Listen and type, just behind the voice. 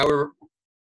We're,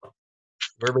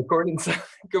 we're recording.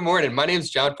 Good morning. My name is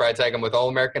John Freitag. I'm with All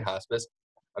American Hospice.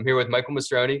 I'm here with Michael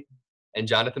Mastroni and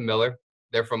Jonathan Miller.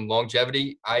 They're from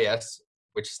Longevity IS,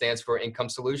 which stands for Income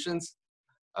Solutions.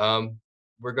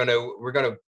 We're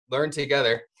gonna learn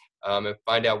together and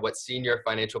find out what senior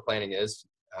financial planning is.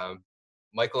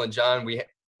 Michael and John,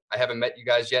 I haven't met you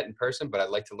guys yet in person, but I'd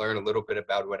like to learn a little bit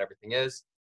about what everything is.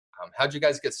 How'd you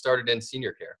guys get started in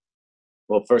senior care?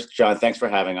 Well, first, John, thanks for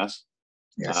having us.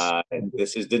 Yes.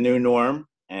 This is the new norm,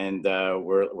 and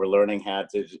we're learning how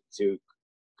to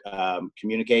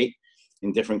communicate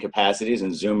in different capacities,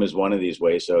 and Zoom is one of these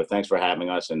ways. So thanks for having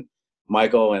us. And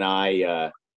Michael and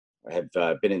I have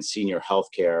been in senior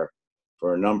healthcare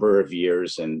for a number of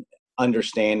years, and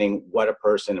understanding what a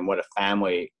person and what a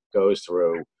family goes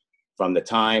through from the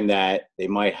time that they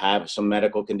might have some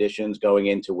medical conditions going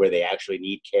into where they actually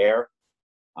need care.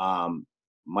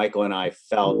 Michael and I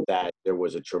felt that there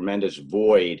was a tremendous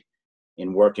void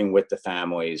in working with the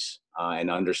families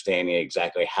and understanding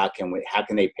exactly how can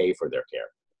they pay for their care?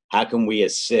 How can we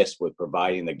assist with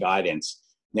providing the guidance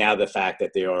now the fact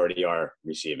that they already are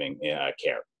receiving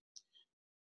care?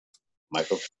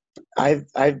 Michael?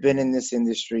 I've been in this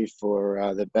industry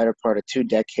for the better part of 2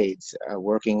 decades,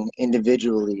 working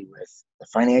individually with the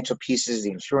financial pieces,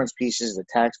 the insurance pieces, the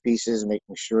tax pieces,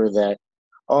 making sure that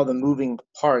all the moving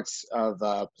parts of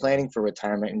planning for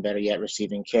retirement and better yet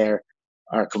receiving care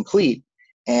are complete.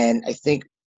 And I think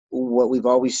what we've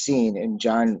always seen, and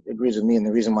John agrees with me, and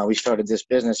the reason why we started this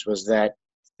business was that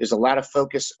there's a lot of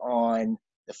focus on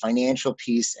the financial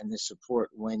piece and the support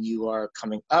when you are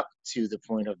coming up to the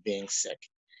point of being sick.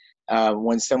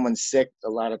 When someone's sick, a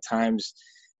lot of times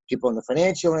people in the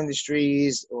financial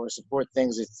industries or support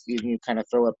things, you kind of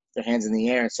throw up their hands in the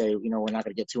air and say, we're not going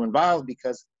to get too involved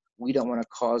because we don't want to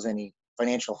cause any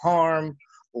financial harm,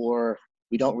 or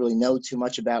we don't really know too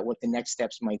much about what the next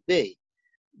steps might be.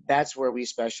 That's where we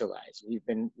specialize. We've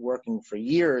been working for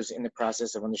years in the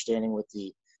process of understanding what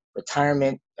the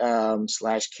retirement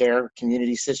 / care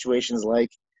community situations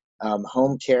like,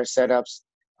 home care setups,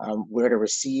 where to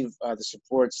receive the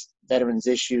supports, veterans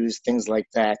issues, things like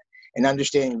that, and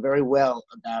understanding very well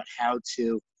about how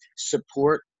to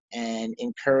support and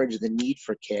encourage the need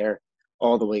for care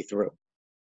all the way through.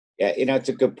 Yeah, it's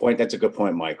a good point. That's a good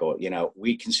point, Michael.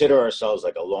 We consider ourselves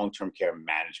like a long-term care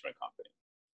management company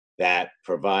that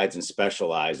provides and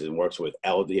specializes and works with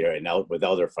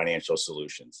elder financial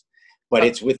solutions. But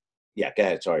it's with, go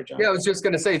ahead. Sorry, John. Yeah, I was just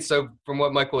going to say, so from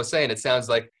what Michael was saying, it sounds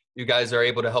like you guys are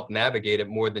able to help navigate it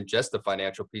more than just the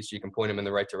financial piece. You can point them in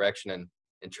the right direction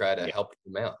and try to help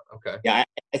them out. Okay. Yeah,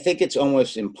 I think it's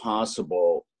almost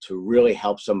impossible to really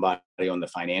help somebody on the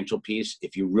financial piece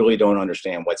if you really don't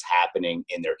understand what's happening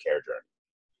in their care journey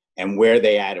and where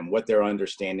they at and what their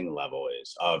understanding level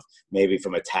is of, maybe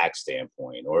from a tax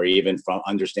standpoint, or even from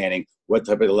understanding what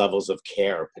type of levels of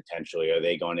care potentially are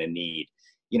they going to need.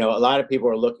 A lot of people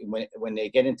are looking, when they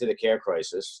get into the care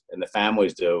crisis, and the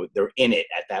families do, they're in it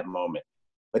at that moment.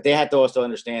 But they have to also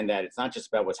understand that it's not just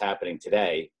about what's happening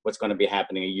today, what's going to be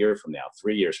happening a year from now,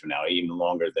 3 years from now, even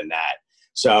longer than that.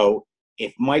 So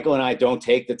if Michael and I don't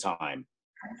take the time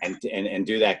and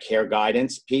do that care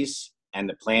guidance piece and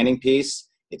the planning piece,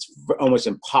 it's almost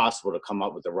impossible to come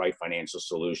up with the right financial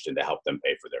solution to help them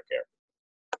pay for their care.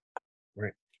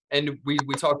 Right. And we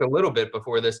talked a little bit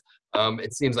before this.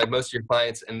 It seems like most of your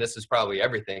clients, and this is probably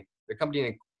everything, they're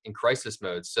coming in crisis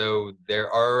mode. So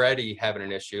they're already having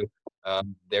an issue.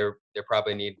 They're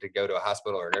probably need to go to a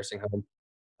hospital or a nursing home.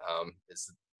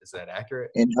 Is that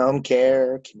accurate? In home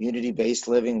care, community-based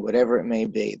living, whatever it may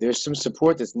be, there's some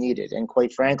support that's needed. And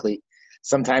quite frankly,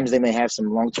 sometimes they may have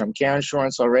some long-term care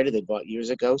insurance already they bought years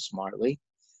ago smartly.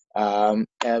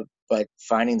 But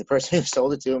finding the person who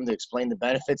sold it to them to explain the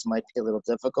benefits might be a little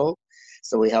difficult.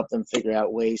 So we help them figure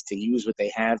out ways to use what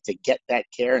they have to get that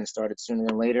care and start it sooner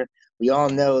than later. We all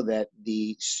know that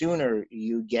the sooner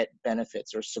you get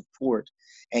benefits or support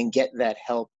and get that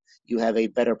help, you have a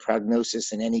better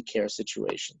prognosis in any care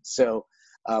situation. So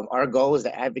our goal is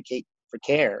to advocate for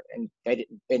care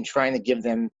and trying to give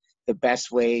them the best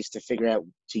ways to figure out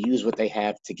to use what they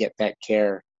have to get that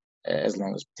care as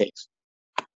long as it takes.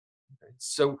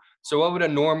 So what would a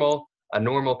normal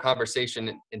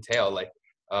conversation entail? Like,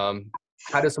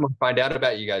 how does someone find out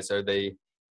about you guys?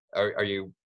 Are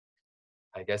you,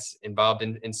 I guess, involved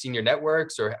in senior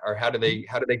networks, or how do they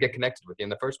get connected with you in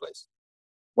the first place?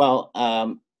 Well,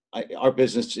 our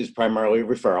business is primarily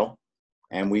referral,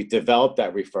 and we developed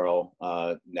that referral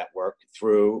network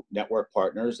through network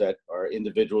partners that are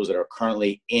individuals that are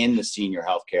currently in the senior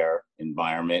healthcare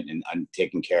environment and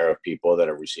taking care of people that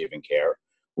are receiving care.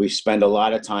 We spend a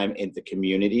lot of time in the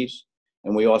communities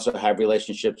and we also have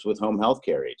relationships with home health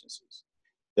care agencies.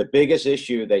 The biggest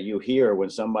issue that you hear when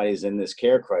somebody's in this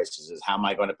care crisis is, how am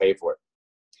I going to pay for it?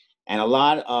 And a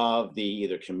lot of the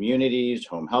either communities,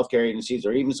 home healthcare agencies,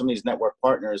 or even some of these network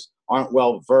partners aren't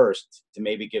well versed to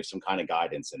maybe give some kind of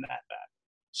guidance in that.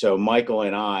 So Michael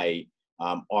and I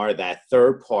are that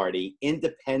third party,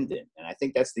 independent. And I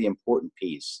think that's the important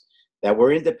piece, that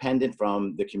we're independent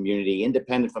from the community,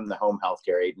 independent from the home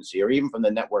healthcare agency, or even from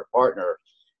the network partner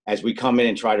as we come in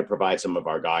and try to provide some of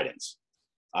our guidance.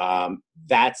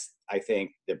 That's, I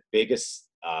think, the biggest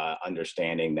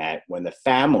understanding, that when the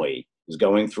family is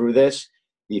going through this,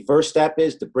 the first step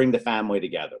is to bring the family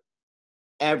together.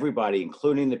 Everybody,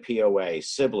 including the POA,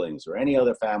 siblings, or any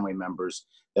other family members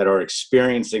that are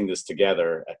experiencing this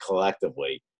together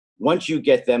collectively. Once you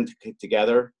get them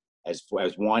together as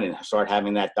one and start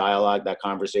having that dialogue, that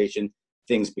conversation,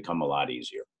 things become a lot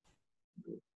easier.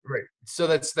 Right. So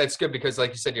that's good, because like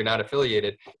you said, you're not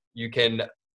affiliated. You can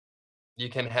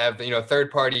have, a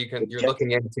third party. You're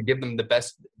looking in to give them the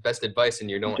best advice, and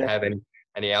you don't have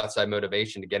any outside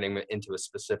motivation to getting them into a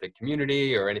specific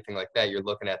community or anything like that. You're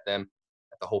looking at them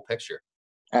at the whole picture.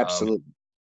 Absolutely.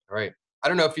 Right. I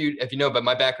don't know if you know, but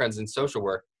my background's in social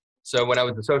work. So when I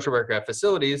was a social worker at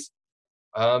facilities,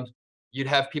 you'd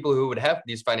have people who would have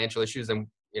these financial issues, and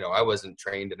I wasn't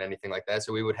trained in anything like that,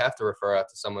 so we would have to refer out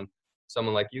to someone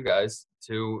like you guys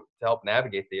to help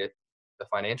navigate the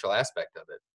financial aspect of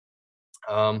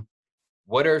it.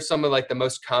 What are some of the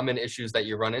most common issues that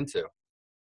you run into?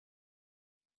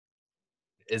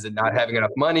 Is it not having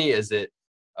enough money? Is it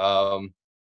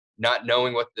not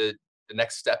knowing what the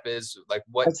next step is?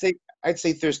 What? I'd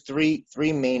say there's three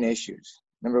main issues.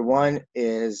 Number one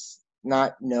is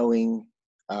not knowing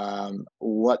how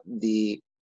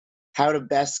to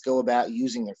best go about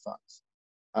using their funds.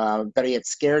 Better yet,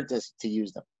 scared to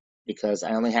use them, because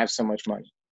I only have so much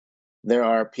money. There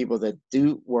are people that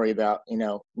do worry about,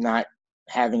 not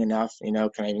having enough, can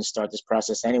I even start this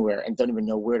process anywhere, and don't even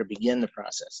know where to begin the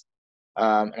process.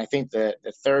 And I think the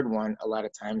third one, a lot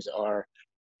of times, are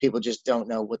people just don't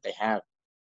know what they have.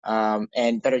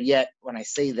 And better yet, when I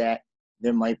say that,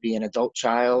 there might be an adult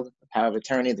child, a power of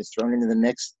attorney that's thrown into the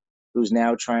mix, who's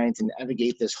now trying to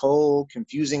navigate this whole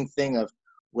confusing thing of,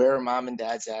 where are mom and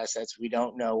dad's assets? We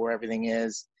don't know where everything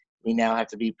is. We now have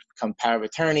to become power of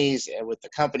attorneys with the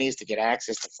companies to get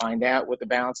access to find out what the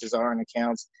balances are in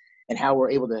accounts, and how we're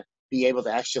able to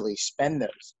actually spend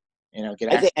those.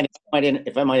 Get access. And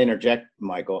if I might interject,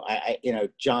 Michael,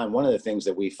 John, one of the things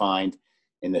that we find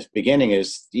in this beginning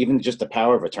is even just the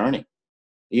power of attorney,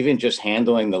 even just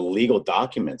handling the legal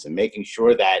documents and making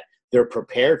sure that they're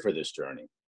prepared for this journey.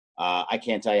 I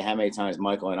can't tell you how many times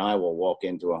Michael and I will walk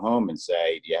into a home and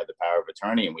say, do you have the power of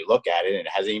attorney? And we look at it and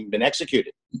it hasn't even been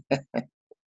executed.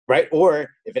 Right? Or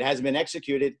if it hasn't been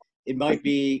executed, it might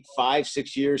be 5,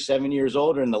 6 years, 7 years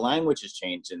older, and the language has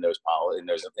changed in those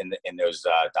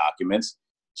documents.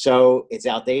 So it's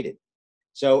outdated.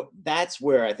 So that's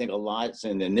where I think a lot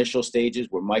in the initial stages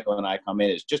where Michael and I come in,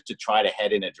 is just to try to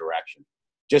head in a direction,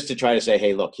 just to try to say,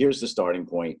 hey, look, here's the starting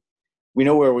point. We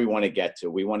know where we want to get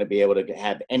to. We want to be able to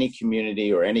have any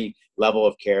community or any level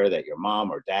of care that your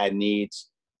mom or dad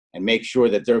needs, and make sure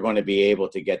that they're going to be able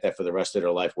to get that for the rest of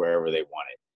their life wherever they want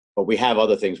it. But we have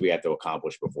other things we have to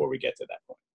accomplish before we get to that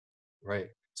point. Right.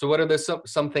 So what are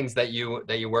some things that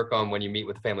you work on when you meet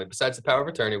with the family, besides the power of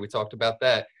attorney? We talked about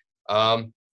that.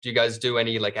 Do you guys do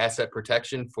any asset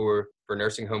protection for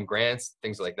nursing home grants,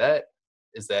 things like that?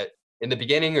 Is that in the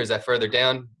beginning, or is that further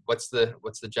down? What's the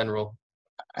general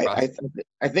process?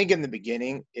 I think in the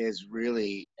beginning is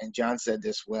really, and John said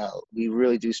this well, we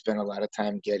really do spend a lot of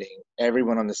time getting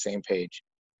everyone on the same page,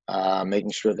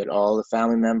 making sure that all the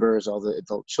family members, all the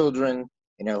adult children,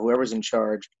 whoever's in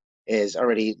charge is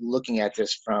already looking at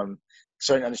this from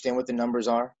starting to understand what the numbers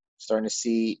are, starting to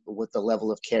see what the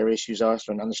level of care issues are,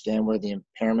 starting to understand where the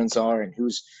impairments are, and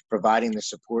who's providing the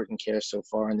support and care so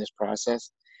far in this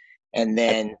process. And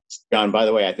then, John, by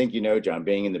the way, I think John,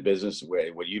 being in the business,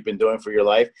 what you've been doing for your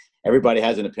life, everybody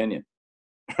has an opinion,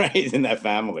 right, in that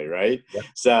family, right? Yep.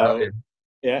 So,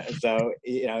 yeah. So,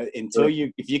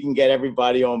 if you can get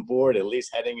everybody on board, at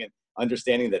least heading and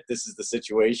understanding that this is the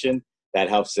situation, that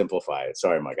helps simplify it.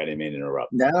 Sorry, Mike, I didn't mean to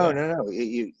interrupt. No.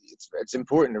 It's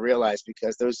important to realize,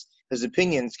 because those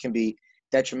opinions can be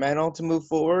detrimental to move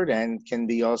forward, and can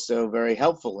be also very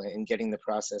helpful in getting the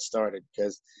process started,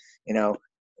 because,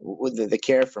 with the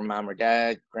care for mom or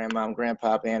dad, grandmom,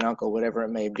 grandpop, aunt, uncle, whatever it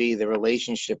may be, the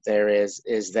relationship there is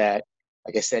that,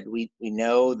 like I said, we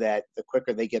know that the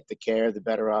quicker they get the care, the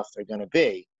better off they're going to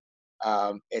be.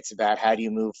 It's about how do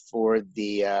you move forward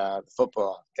the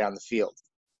football down the field.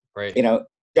 Right.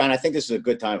 John, I think this is a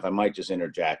good time if I might just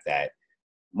interject that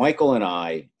Michael and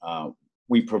I,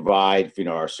 we provide,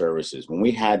 our services. When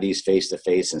we have these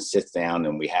face-to-face and sit down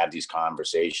and we have these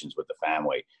conversations with the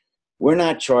family, we're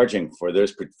not charging for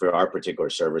our particular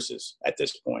services at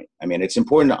this point. I mean, it's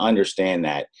important to understand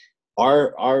that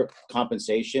our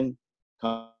compensation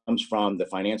comes from the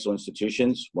financial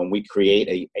institutions when we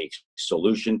create a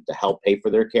solution to help pay for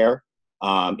their care.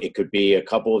 It could be a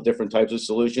couple of different types of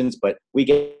solutions, but we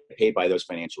get paid by those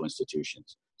financial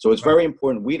institutions. So it's very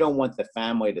important. We don't want the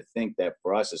family to think that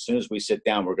for us, as soon as we sit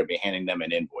down, we're going to be handing them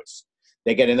an invoice.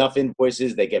 They get enough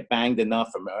invoices, they get banged enough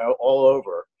from all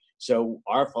over. So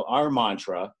our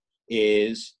mantra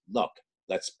is, look,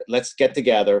 let's get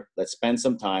together, let's spend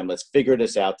some time, let's figure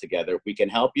this out together. We can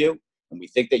help you, and we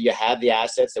think that you have the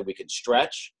assets that we can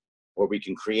stretch, or we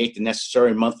can create the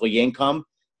necessary monthly income.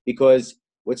 Because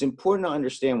what's important to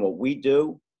understand, what we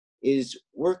do is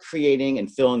we're creating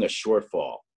and filling a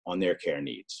shortfall on their care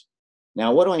needs.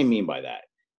 Now, what do I mean by that?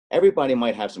 Everybody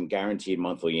might have some guaranteed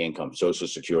monthly income, Social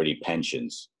Security,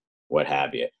 pensions, what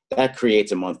have you. That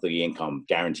creates a monthly income,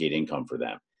 guaranteed income for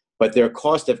them. But their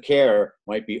cost of care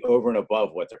might be over and above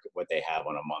what they have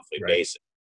on a monthly basis.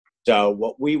 So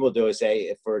what we will do is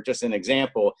say, for just an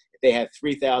example, if they have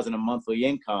 $3,000 a monthly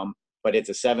income, but it's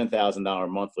a $7,000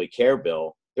 monthly care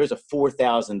bill, there's a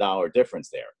 $4,000 difference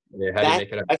there. Yeah, how do you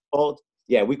make it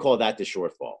up? We call that the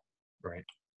shortfall. Right.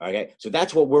 Okay, so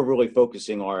that's what we're really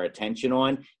focusing our attention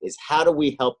on, is how do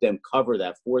we help them cover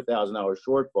that $4,000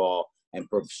 shortfall and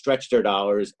stretch their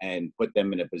dollars and put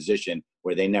them in a position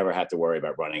where they never have to worry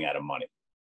about running out of money.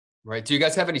 Right. Do you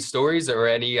guys have any stories or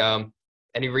any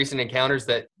recent encounters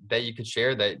that you could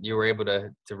share that you were able to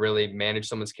really manage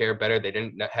someone's care better? They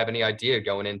didn't have any idea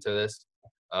going into this,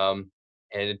 and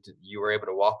you were able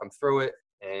to walk them through it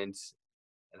and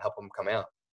help them come out.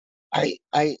 I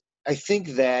think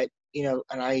that, and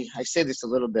I say this a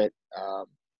little bit,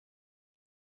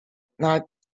 not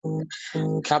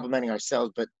complimenting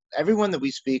ourselves, but everyone that we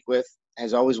speak with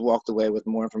has always walked away with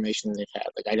more information than they've had.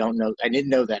 Like, I didn't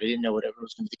know that. I didn't know whatever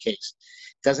was going to be the case.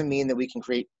 Doesn't mean that we can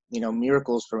create,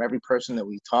 miracles for every person that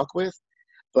we talk with,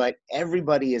 but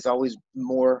everybody is always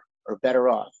more or better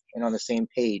off and on the same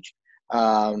page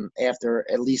after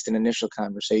at least an initial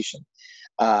conversation.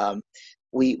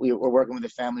 We're working with a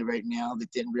family right now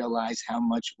that didn't realize how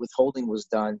much withholding was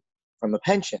done from a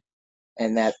pension.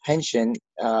 And that pension,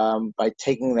 by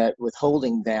taking that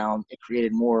withholding down, it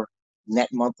created more net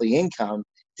monthly income.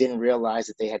 Didn't realize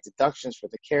that they had deductions for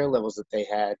the care levels that they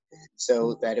had,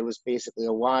 so that it was basically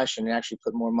a wash, and it actually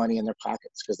put more money in their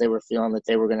pockets because they were feeling that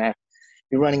they were going to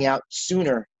be running out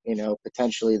sooner,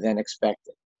 potentially than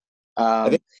expected.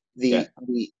 Yeah,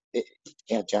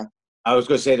 John. I was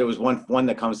going to say there was one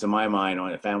that comes to my mind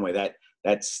on a family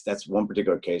that's one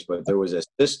particular case, but there was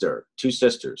two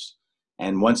sisters.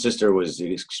 And one sister was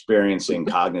experiencing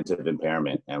cognitive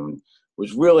impairment and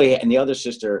the other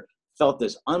sister felt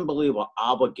this unbelievable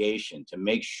obligation to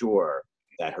make sure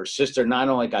that her sister not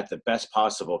only got the best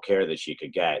possible care that she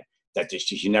could get, that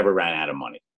she never ran out of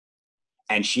money.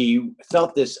 And she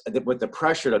felt this with the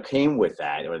pressure that came with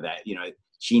that, or that,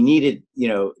 she needed,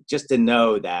 just to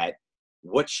know that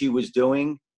what she was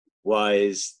doing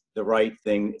was the right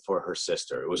thing for her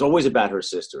sister. It was always about her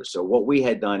sister. So what we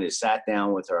had done is sat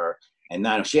down with her. And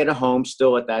now she had a home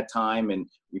still at that time, and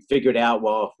we figured out,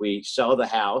 well, if we sell the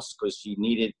house, because she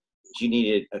needed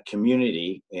a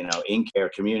community, in care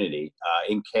community,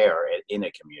 in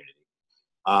a community,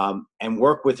 and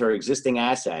work with her existing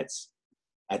assets.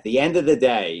 At the end of the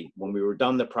day, when we were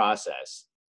done the process,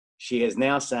 she has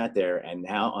now sat there and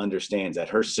now understands that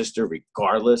her sister,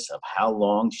 regardless of how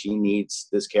long she needs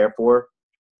this care for,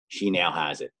 she now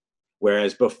has it.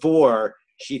 Whereas before,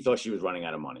 she thought she was running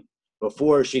out of money.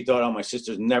 Before, she thought, oh, my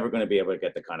sister's never going to be able to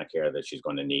get the kind of care that she's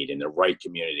going to need in the right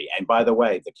community. And by the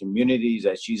way, the communities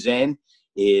that she's in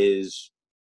is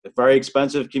a very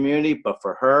expensive community, but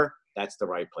for her, that's the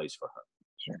right place for her.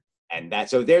 Sure. And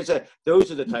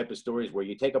those are the type of stories where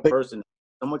you take a person,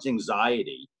 so much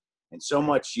anxiety and so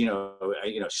much,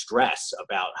 stress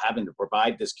about having to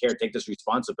provide this care, take this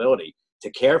responsibility to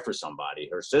care for somebody,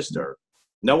 her sister,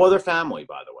 no other family,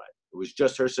 by the way. It was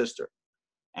just her sister.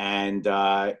 And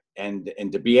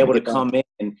to be able to come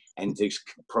in and to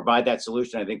provide that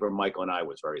solution, I think for Michael and I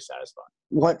was very satisfying.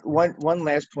 One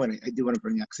last point I do want to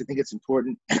bring up, because I think it's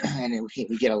important, and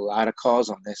we get a lot of calls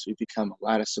on this. We've become a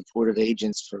lot of supportive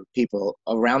agents for people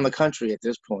around the country at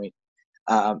this point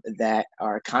that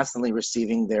are constantly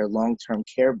receiving their long-term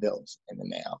care bills in the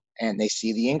mail, and they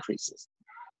see the increases.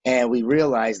 And we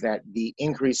realize that the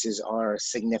increases are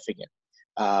significant.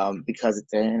 Because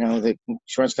the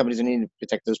insurance companies are needing to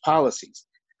protect those policies.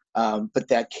 But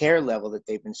that care level that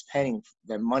they've been spending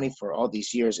that money for all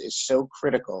these years is so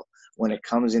critical when it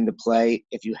comes into play.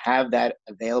 If you have that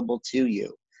available to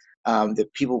you,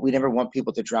 we never want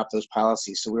people to drop those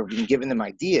policies. So we've been giving them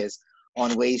ideas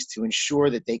on ways to ensure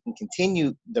that they can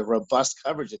continue the robust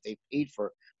coverage that they paid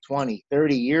for 20,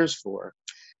 30 years for,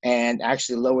 and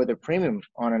actually lower their premium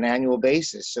on an annual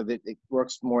basis so that it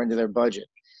works more into their budget.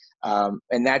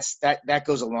 And that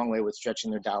goes a long way with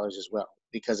stretching their dollars as well,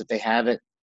 because if they have it,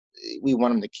 we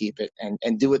want them to keep it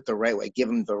and do it the right way, give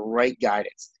them the right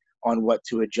guidance on what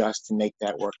to adjust to make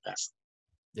that work best.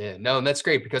 Yeah, no, and that's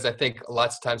great, because I think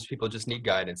lots of times people just need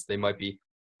guidance. They might be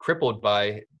crippled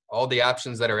by all the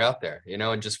options that are out there,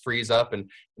 and just freeze up and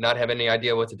not have any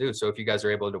idea what to do. So if you guys are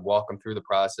able to walk them through the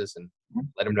process and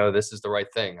let them know this is the right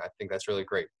thing, I think that's really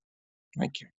great.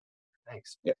 Thank you.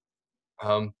 Thanks. Yeah.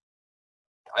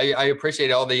 I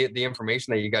appreciate all the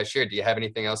information that you guys shared. Do you have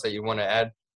anything else that you want to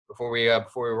add before we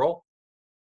roll?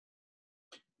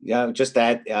 Yeah, just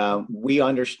that we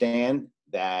understand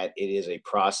that it is a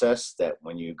process, that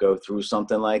when you go through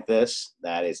something like this,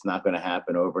 that it's not going to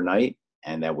happen overnight,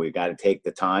 and that we got to take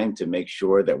the time to make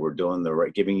sure that we're doing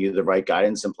giving you the right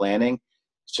guidance and planning.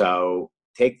 So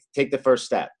take the first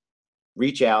step,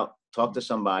 reach out, talk to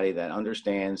somebody that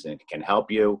understands and can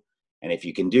help you. And if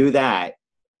you can do that,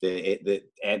 the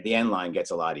end line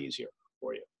gets a lot easier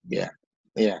for you. Yeah.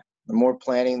 The more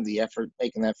planning, the effort,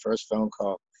 making that first phone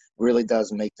call really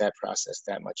does make that process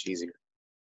that much easier.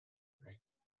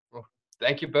 Well,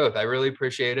 thank you both. I really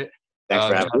appreciate it. Thanks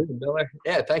for having me. Jonathan Miller.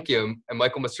 Yeah, thank you. And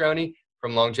Michael Mastroni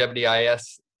from Longevity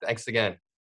IS. Thanks again.